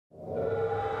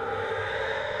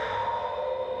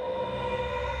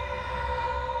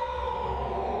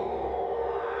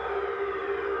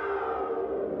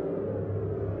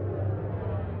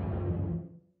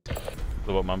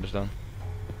what Mamba's done.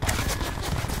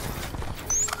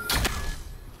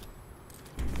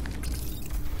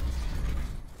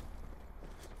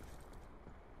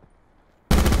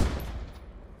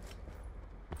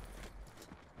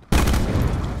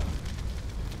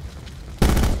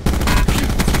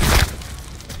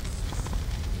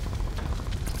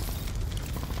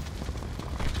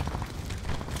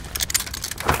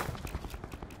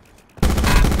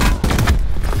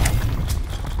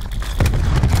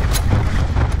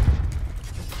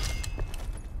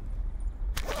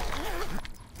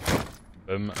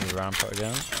 Boom, and the Rampart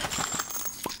again.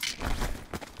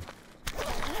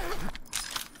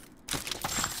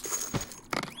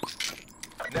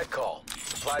 Net call.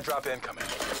 Supply drop incoming.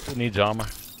 Who needs armor?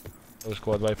 No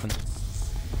squad weapon.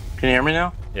 Can you hear me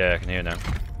now? Yeah, I can hear now.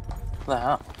 What the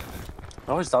hell? It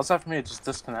always does that for me, it just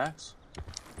disconnects.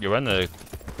 You're in the...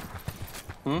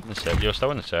 Hmm? You're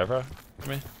still in the server, I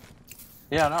mean?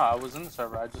 Yeah, no, I was in the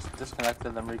server, I just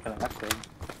disconnected and reconnected.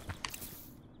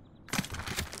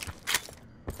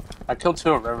 I killed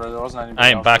 2 at River, there wasn't anybody I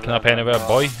ain't else backing over up there, anywhere, but,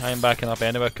 boy. I ain't backing up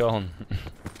anywhere, Colin.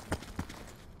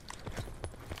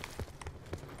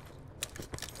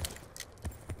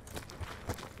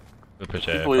 We'll push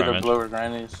people either pyramid. blue or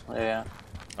grannies, yeah.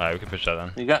 Alright, we can push that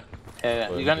then. You got,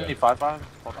 yeah, you got any 5.5?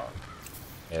 Hold on.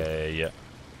 Yeah.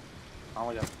 I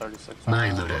only got 36. My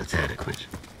loadout's adequate.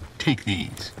 Take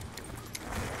these.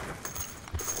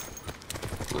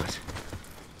 What?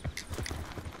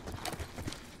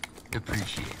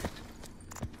 Appreciate it.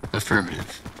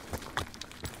 Affirmative.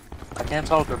 I can't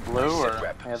tell if they're blue or...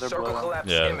 Yeah, they're Circle blue. collapse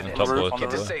Yeah, imminent. top blue, Roof on top the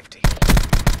blue. roof. Safety.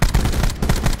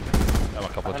 I'm a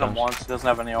couple I of hit him times. once, he doesn't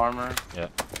have any armor. Yeah.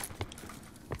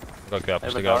 Got gaps They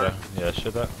have a together. dart. Yeah,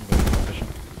 shoot that. I'm going to push him.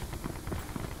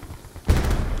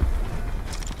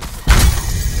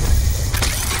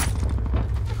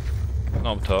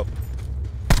 Not up top.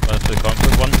 Run into the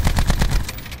concrete. One.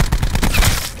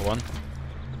 The one.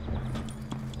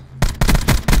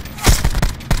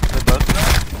 They're both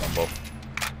now? One both.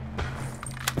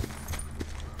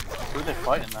 Who are they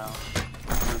fighting now?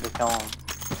 Or did they kill him?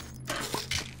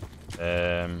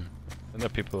 I think there are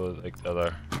people like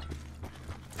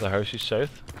the house is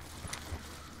south.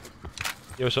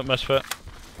 Yo, what's up, Misfit?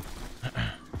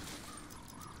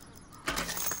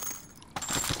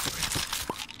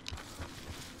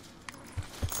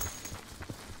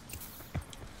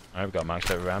 I've got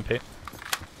maxed out Rampart.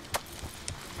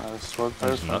 Sword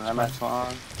post nuts, and MX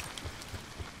on.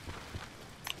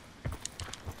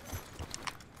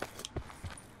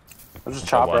 There's a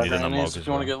chopper I at need an Granny's unlock if as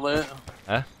you want to well. get lit.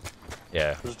 Huh?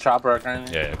 Yeah. There's a chopper at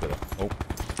Granny's. Yeah, got it. Oh,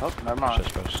 Oh, never mind.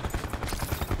 shit's post.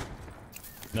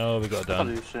 No, we got it What are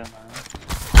down. you shooting at?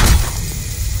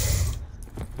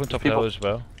 Went top people- hill as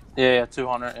well. Yeah,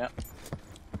 200, yeah.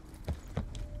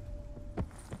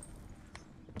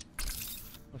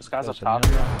 This guy's up top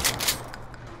here.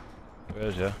 Where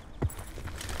is ya?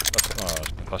 Oh, it's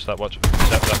gonna cluster that, watch.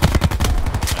 Set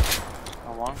that.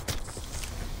 Oh, one.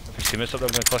 If his teammates up there,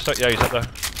 I'm gonna cluster it. Yeah, he's up there.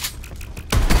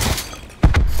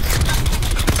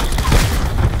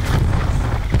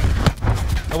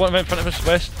 Oh, one in front of us,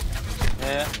 west.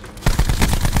 Yeah.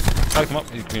 Back him up,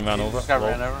 he green ran over. This guy Lol.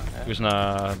 ran over. He Yeah. was in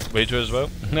a wager as well.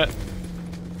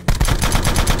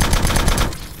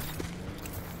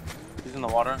 He's in the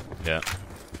water. Yeah,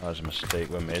 that was a mistake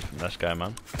we made from this guy,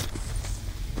 man.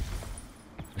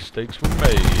 Mistakes were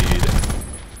made.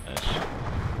 Yes.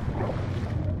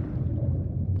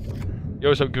 Yo,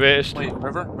 what's up, greatest? Wait,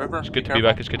 River? It's good to be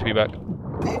back, it's good to be back.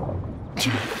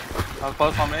 Oh,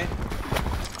 close on me.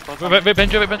 Close on Wait, me.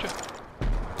 Benjo.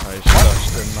 Nice,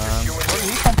 Dustin, man. Where did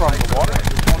he come from? The water?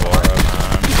 There's one Water,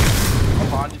 behind you. man. One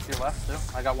behind you to your left,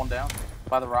 too. I got one down.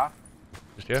 By the rock.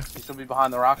 Just here? He should be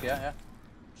behind the rock, yeah.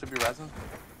 Should be resin.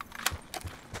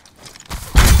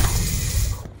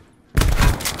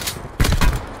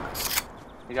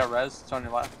 You got res, it's on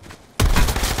your left.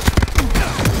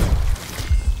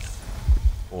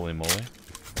 Holy moly.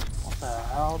 What the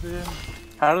hell, dude?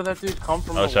 How did that dude come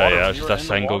from Oh, the sorry, water? yeah, it was You just were a in the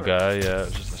single water. guy, yeah, it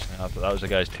was just a single. That was the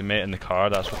guy's teammate in the car,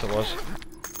 that's what it was.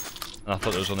 And I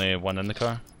thought there was only one in the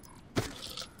car.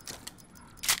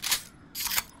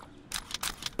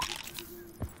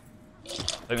 I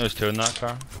think there was two in that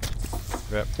car.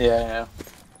 Yep. Yeah.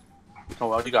 Oh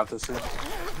well, you got this, dude.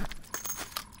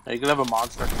 Yeah, you can have a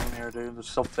monster in here, dude. There's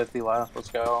still 50 left.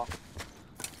 Let's go.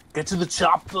 Get to the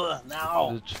chopper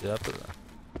now. Yeah,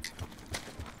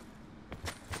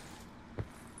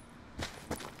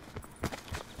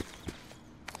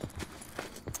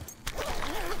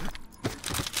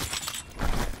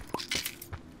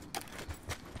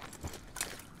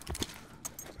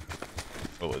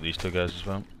 oh, look, these two guys as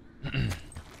well.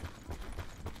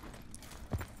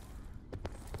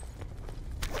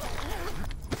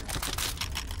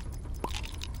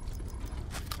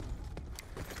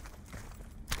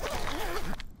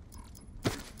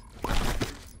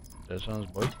 There's one,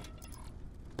 boy. Look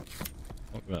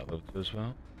at that load too as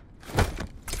well.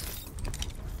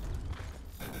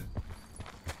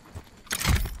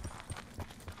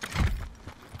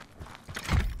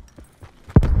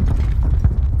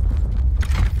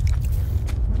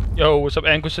 Yo, what's up,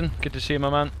 Engelson? Good to see you, my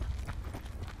man.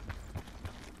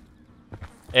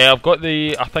 I've got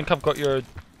the. I think I've got your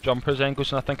jumpers,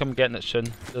 Engelson. I think I'm getting it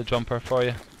soon. The jumper for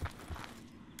you.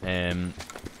 And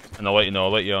I'll let you know.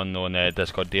 I'll let you know on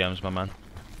Discord DMs, my man.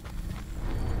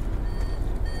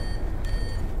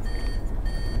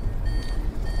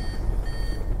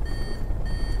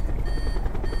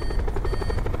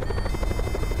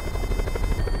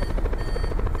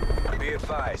 Be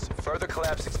advised, further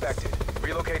collapse expected.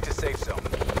 Relocate to safe zone.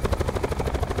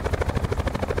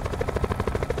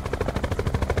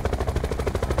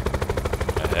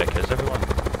 The heck is everyone?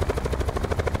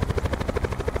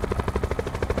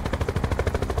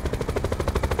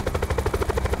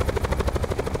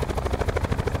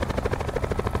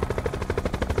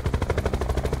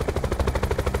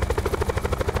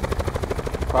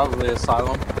 Probably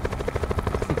asylum.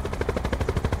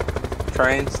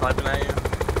 Train sniping at you.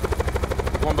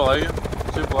 One below you.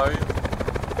 Two below you.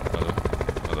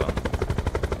 Hold on.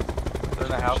 They're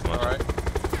in the house on the right.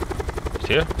 It's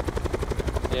here?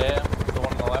 Yeah, the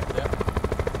one on the left, yeah.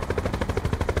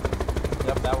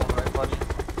 Yep, that one right in front of you.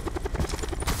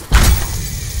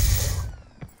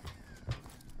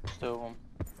 Two of them.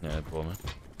 Yeah, blow me.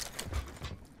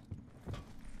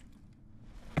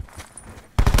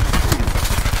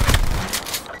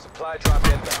 Supply drop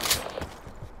inbound.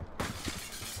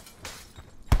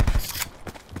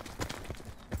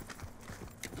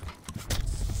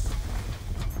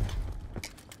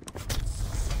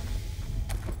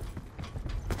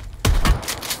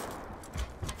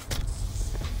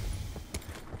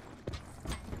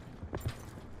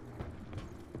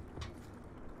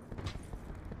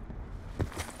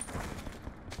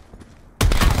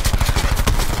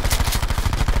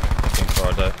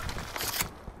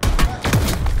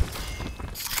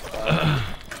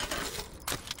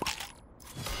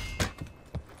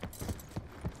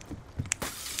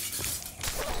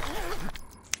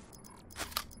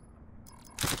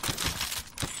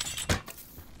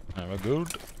 We're good.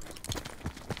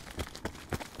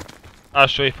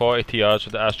 Ashtray 40 TRs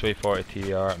with the Ashtray 40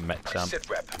 TR mix amp. Sit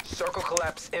rep. Circle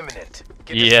collapse imminent.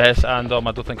 Yes, and I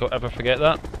don't think I'll ever forget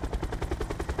that.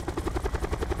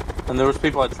 And there was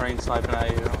people at train sniping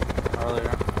at you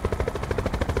earlier.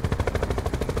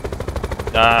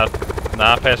 Nah,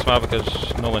 pass me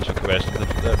because no one's requested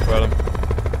the for them.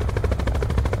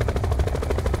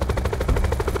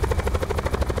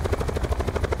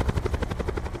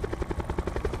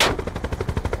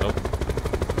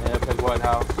 White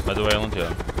House. By the way, Island,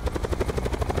 yeah.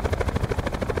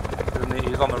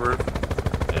 He's on the roof.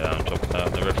 Yeah, I'm jumping out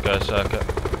on the roof, guys. Circuit.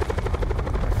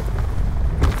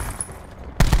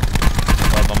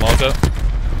 Got my mog out.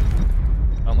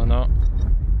 Apparently not.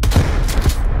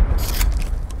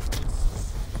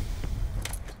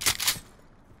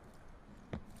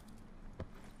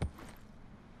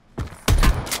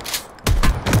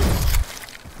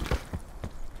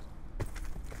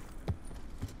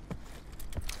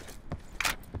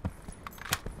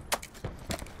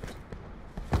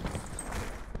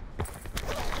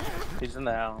 He's in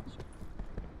the house.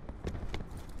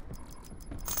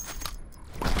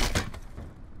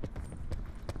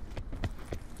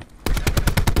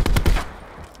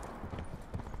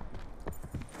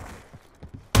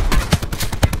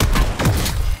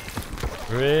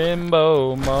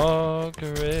 Rainbow mog,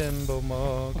 rainbow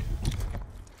mog.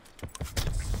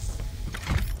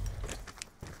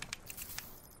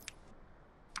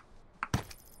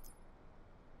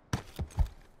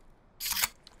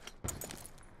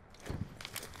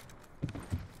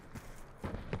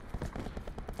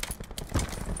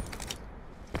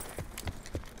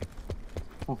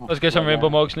 Let's get some rainbow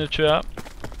mogs in the chat.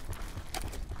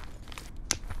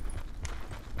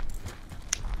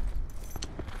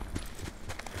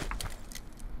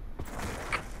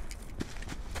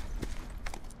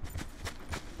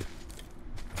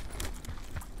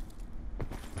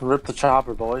 Rip the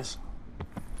chopper, boys.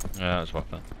 Yeah, that's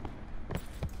worth it.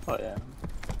 Oh yeah.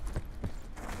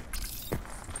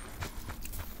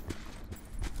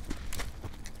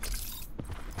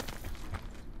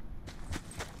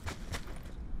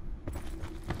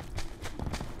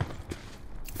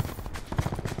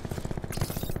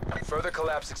 Further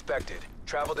collapse expected.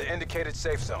 Travel to indicated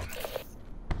safe zone.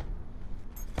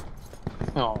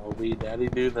 Oh, wee daddy,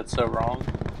 dude, that's so wrong.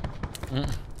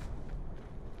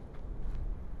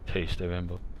 Tasty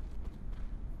rainbow.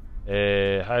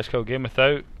 High skill game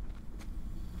without.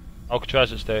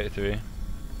 Alcatraz it's 33.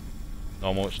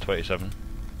 Normal it's 27.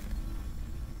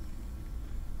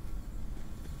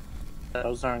 That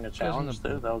was during a challenge,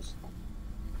 dude. That was.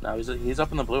 No, he's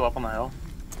up in the blue, up on the hill.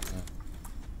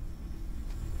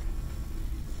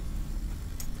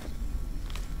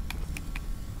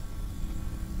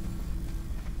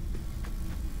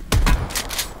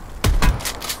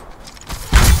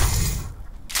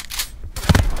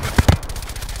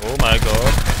 Oh my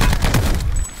god.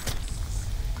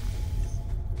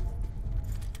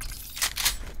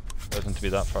 Doesn't to be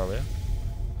that far away.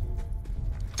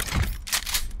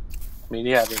 I mean,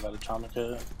 yeah, they've got a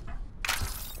tourniquet.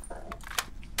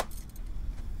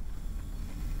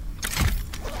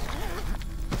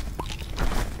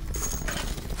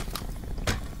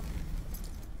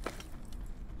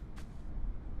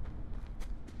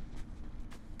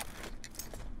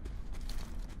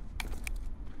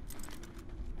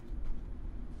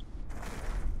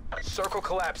 Circle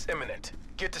collapse imminent.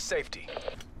 Get to safety.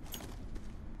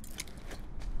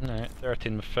 Alright,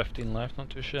 13 with 15 left, not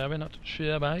too shabby, not too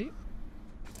shabby.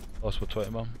 Lost with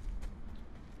 20 bomb.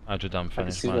 How'd you damn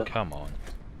finish, man? Come on.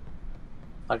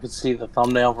 I could see the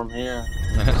thumbnail from here.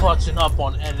 Clutching up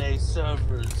on NA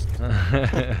servers.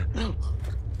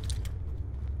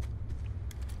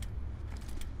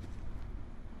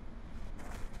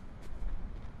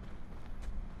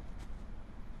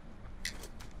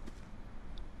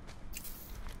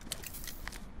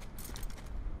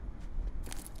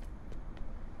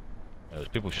 There's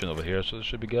people shooting over here, so there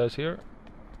should be guys here.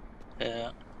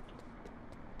 Yeah.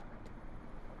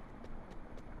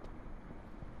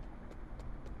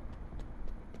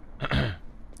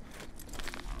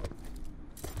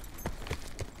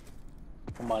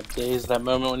 Oh my days, that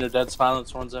moment when your dead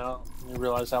silence runs out and you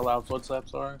realize how loud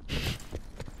footsteps are.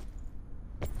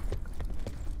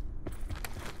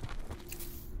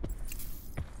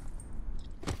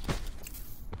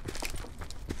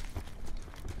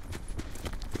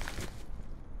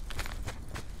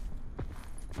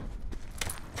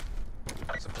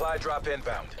 Supply drop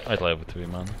inbound. I'd level 3,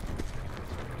 man.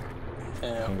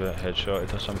 Yeah. I'm gonna get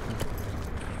headshotted or something.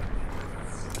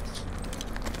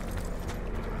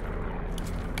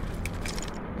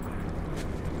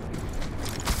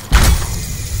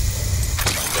 Oh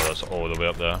my god, that's all the way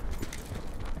up there.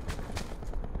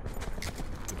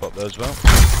 Keep up there as well.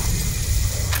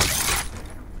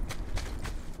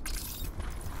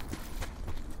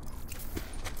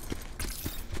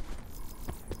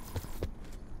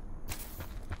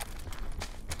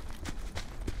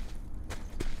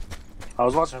 I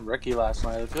was watching Ricky last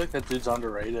night. I feel like that dude's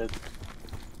underrated.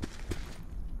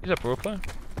 He's a pro player.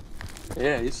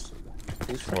 Yeah, he's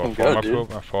Well, freaking good,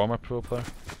 dude. A former pro player.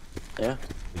 Yeah.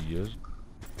 He is.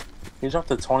 He dropped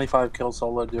a 25 kill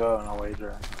solo duo in a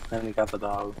wager, and he got the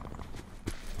dog.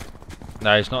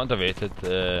 Nah, he's not underrated.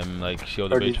 Like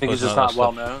Shield Or do you think he's just not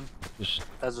well known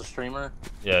as a streamer?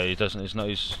 Yeah, he doesn't. He's not.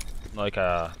 He's not like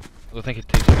a. I don't think he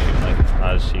takes it like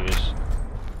as serious.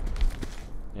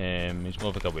 He's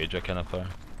more like a wager kind of player.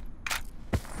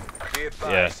 Be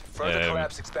advised. Yeah. Further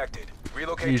collapse expected.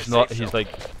 Relocate He's to not. safe He's zone. like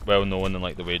well known in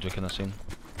like the wager kind of scene.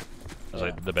 He's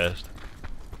like the best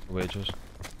wagers.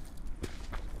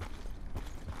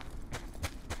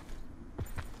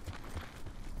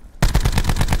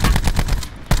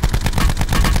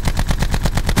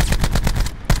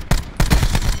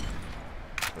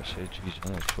 I say, geez,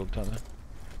 I was choked out there.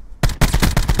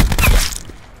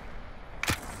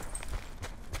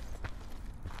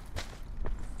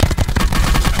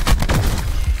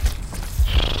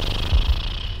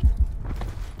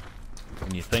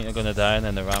 When you think you're gonna die and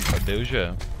then the Rampart does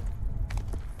you.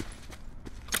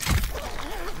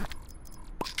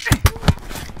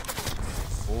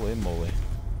 Holy moly.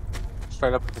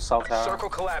 Straight up at the south tower. Circle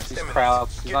collapse He's imminent.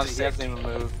 crouched. Get to He hasn't safety. even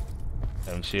moved.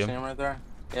 I don't see See him. him right there?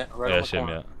 Yeah, right Yeah, on I the see him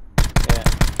corner. yet. Yeah.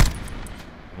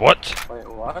 What? Wait,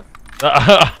 what?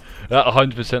 That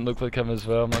 100% looked like him as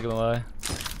well, I'm not gonna lie.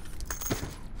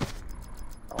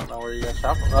 I don't know where you guys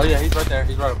shot from. Oh yeah, he's right there.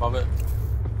 He's right above it.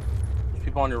 There's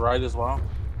people on your right as well.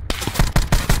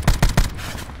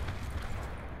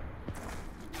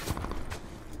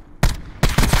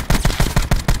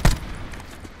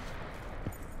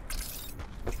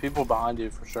 There's people behind you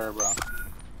for sure, bro.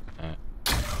 Alright.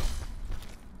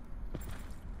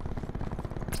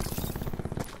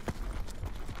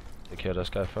 Take care of this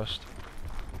guy first.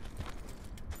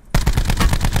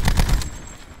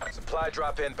 Supply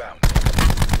drop inbound.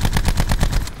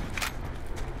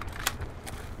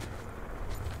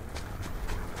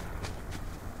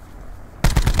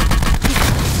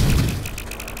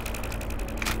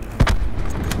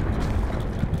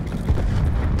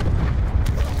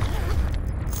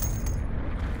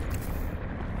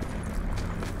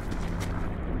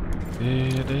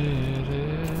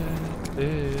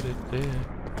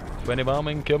 20 bomb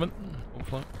incoming.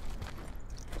 Hopefully.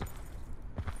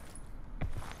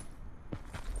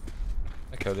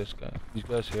 I kill this guy. These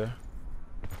guys here.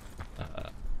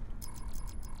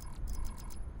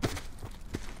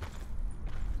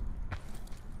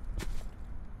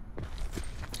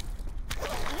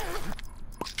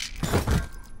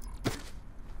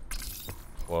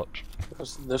 Watch.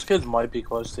 This kid might be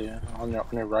close to you on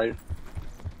your right.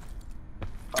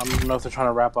 I don't know if they're trying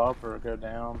to wrap up or go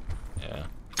down. Yeah.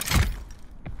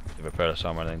 Give a pair of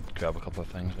somewhere and then grab a couple of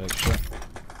things extra.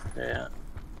 Yeah.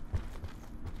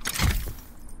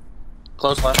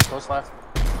 Close left, close left.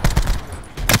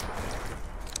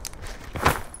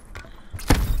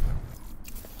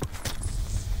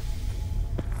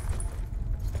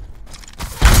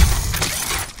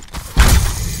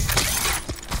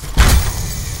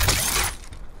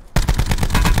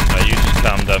 You just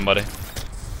calm down, buddy.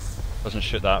 Doesn't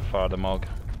shoot that far, the Mog.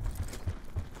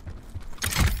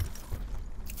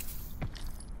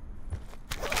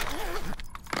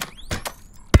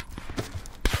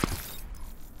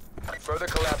 Further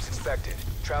collapse expected.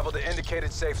 Travel to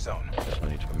indicated safe zone. Just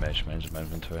need to put measurements in my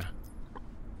inventory.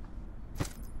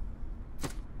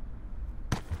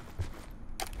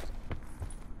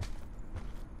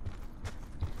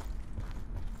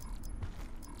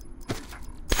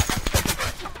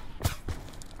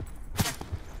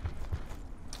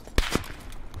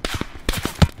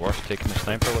 Worth taking the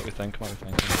sniper, what we think, Let's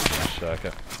check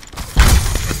it.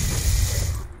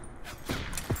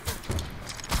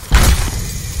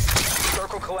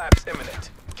 Circle collapse imminent.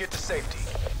 Get to safety.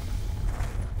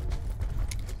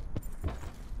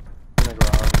 In the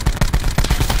garage.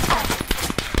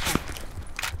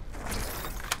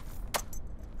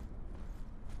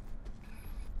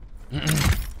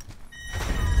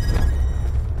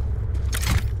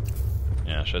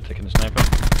 Yeah, I should have taken the sniper.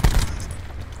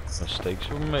 Mistakes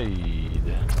were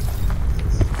made.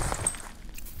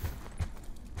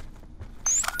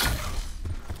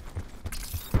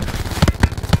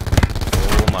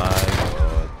 Oh my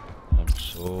god. I'm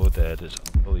so dead, it's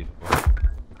unbelievable.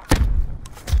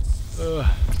 Ugh.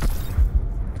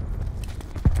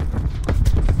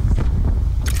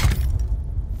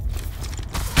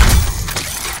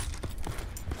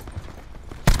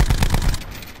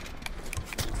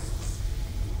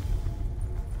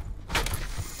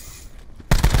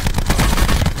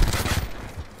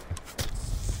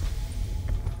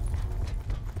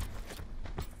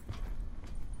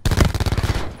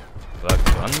 That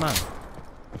gun, man.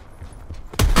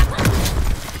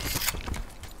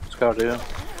 Let's go, dude.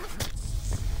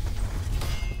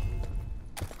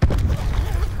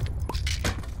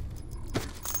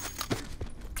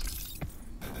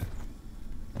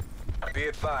 Be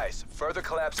advised. Further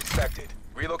collapse expected.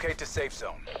 Relocate to safe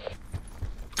zone.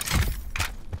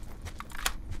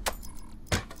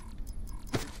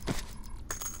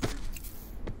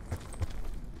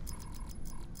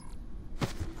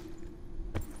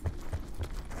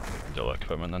 All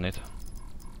equipment I need.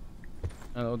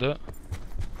 And that'll do it.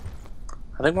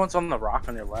 I think one's on the rock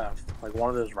on your left. Like one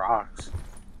of those rocks.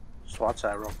 Just watch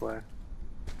that real quick.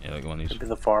 Yeah, like one of these. Maybe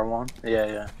the far one. Yeah,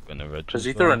 yeah. In the ridge. Because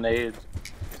he threw a nade.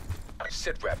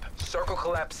 Sit rep. Circle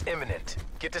collapse imminent.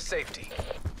 Get to safety.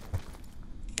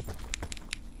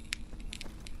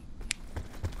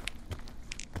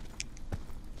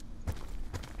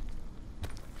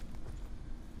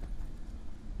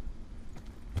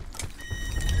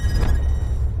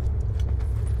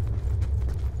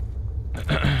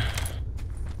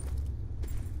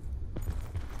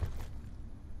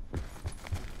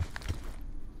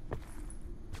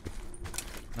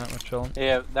 We're chilling.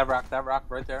 Yeah, that rock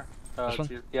right there. This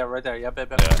one? Yeah, right there. Yep, yep,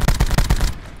 yep. Yeah.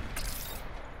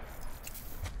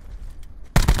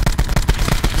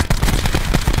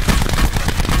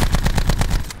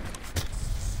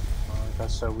 Oh,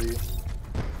 that's so weird.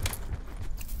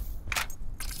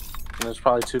 And there's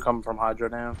probably two coming from Hydro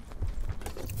now.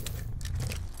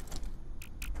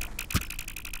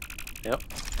 Yep.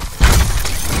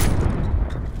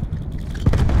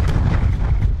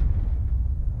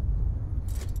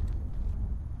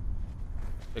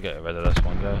 We'll get rid of this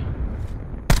one guy.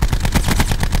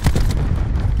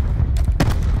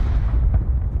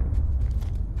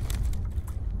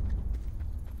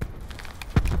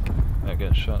 Might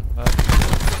get shot back.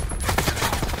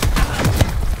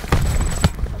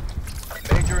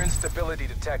 Major instability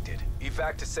detected.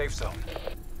 Evac to safe zone.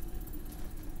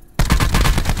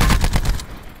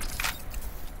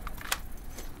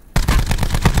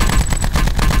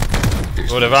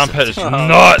 Oh, the Rampart is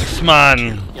nuts,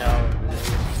 man! Yeah.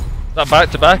 That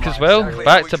back to back as well. Exactly.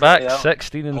 Back to back, Yeah.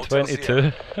 16 and Hotel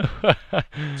 22.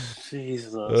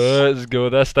 Jesus. Let's go.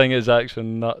 This thing is actually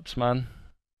nuts, man.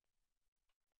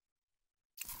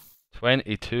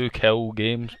 22 kill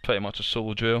games, pretty much a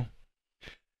solo duel.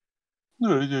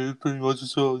 Yeah, pretty much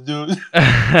so, dude.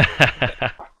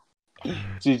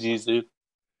 GG's, dude.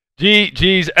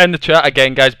 GG's in the chat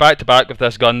again, guys. Back to back with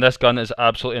this gun. This gun is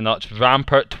absolutely nuts.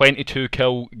 Rampart, 22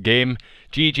 kill game.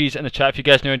 GG's in the chat. If you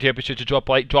guys are new here, be sure to drop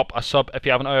a like, drop a sub if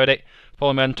you haven't already.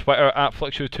 Follow me on Twitter at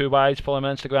Fluxury2Ys. Follow me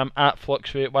on Instagram at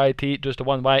FluxuryYT. Just the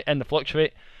one Y in the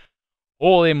Fluxury.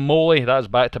 Holy moly, that is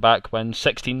back to back wins.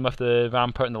 16 with the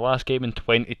Rampart in the last game and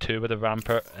 22 with the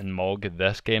Rampart and Mog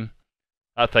this game.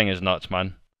 That thing is nuts,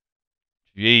 man.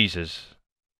 Jesus.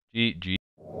 GG.